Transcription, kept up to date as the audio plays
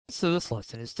So this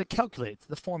lesson is to calculate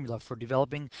the formula for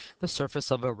developing the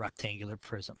surface of a rectangular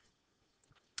prism.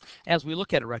 As we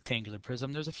look at a rectangular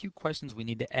prism, there's a few questions we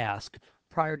need to ask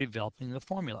prior to developing the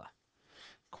formula.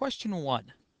 Question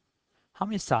 1. How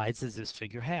many sides does this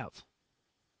figure have?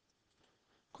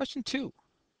 Question 2.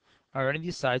 Are any of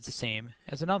these sides the same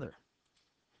as another?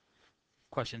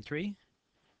 Question 3.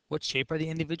 What shape are the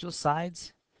individual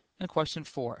sides? And question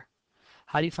 4.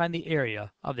 How do you find the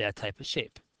area of that type of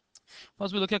shape? Well,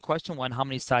 as we look at question 1, how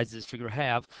many sides does this figure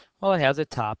have? Well, it has a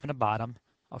top and a bottom,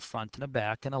 a front and a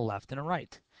back, and a left and a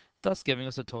right, thus giving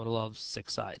us a total of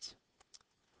 6 sides.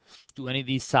 Are any of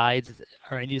these sides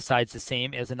the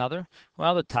same as another?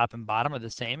 Well, the top and bottom are the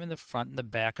same, and the front and the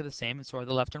back are the same, and so are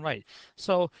the left and right.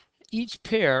 So each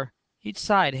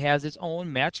side has its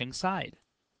own matching side.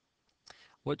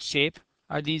 What shape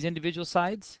are these individual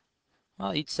sides?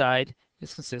 Well, each side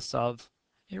consists of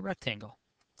a rectangle.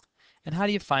 And how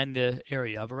do you find the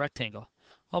area of a rectangle?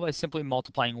 Well, by simply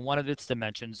multiplying one of its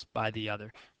dimensions by the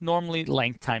other, normally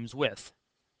length times width.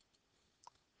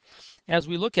 As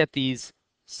we look at these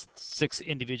 6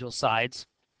 individual sides,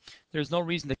 there's no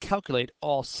reason to calculate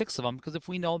all 6 of them, because if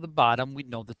we know the bottom,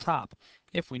 we'd know the top.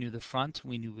 If we knew the front,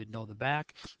 we'd know the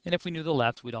back. And if we knew the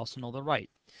left, we'd also know the right.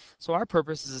 So our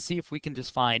purpose is to see if we can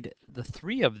just find the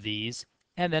 3 of these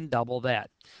and then double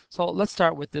that. So let's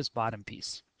start with this bottom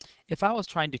piece. If I was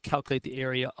trying to calculate the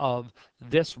area of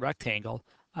this rectangle,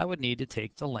 I would need to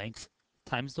take the length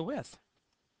times the width.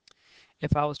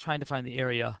 If I was trying to find the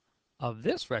area of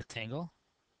this rectangle,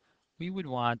 we would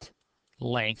want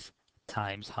length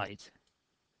times height.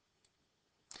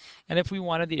 And if we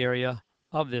wanted the area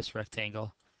of this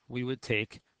rectangle, we would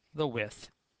take the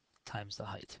width times the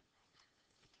height.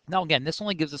 Now again, this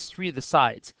only gives us 3 of the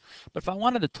sides, but if I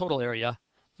wanted the total area,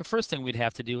 the first thing we'd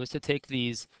have to do is to take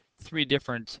these 3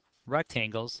 different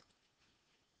rectangles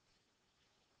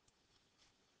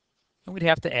and we'd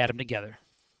have to add them together.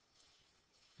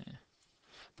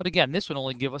 But again, this would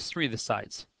only give us 3 of the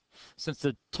sides. Since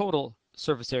the total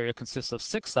surface area consists of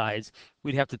 6 sides,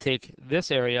 we'd have to take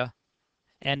this area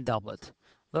and double it,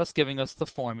 thus giving us the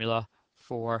formula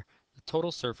for the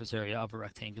total surface area of a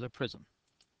rectangular prism.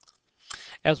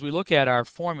 As we look at our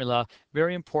formula,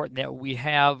 very important that we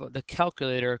have the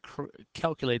calculator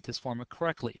calculate this formula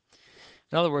correctly.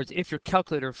 In other words, if your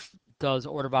calculator does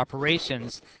order of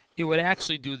operations, it would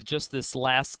actually do just this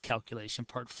last calculation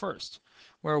part first,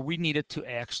 where we needed to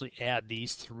actually add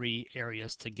these 3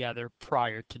 areas together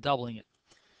prior to doubling it.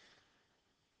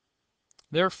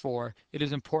 Therefore, it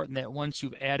is important that once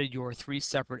you've added your 3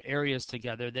 separate areas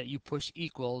together, that you push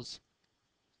equals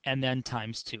and then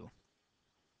times 2.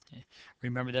 Okay.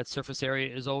 Remember that surface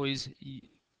area is always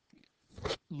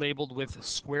labeled with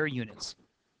square units.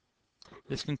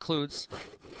 This concludes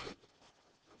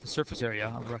the surface area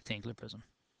of a rectangular prism.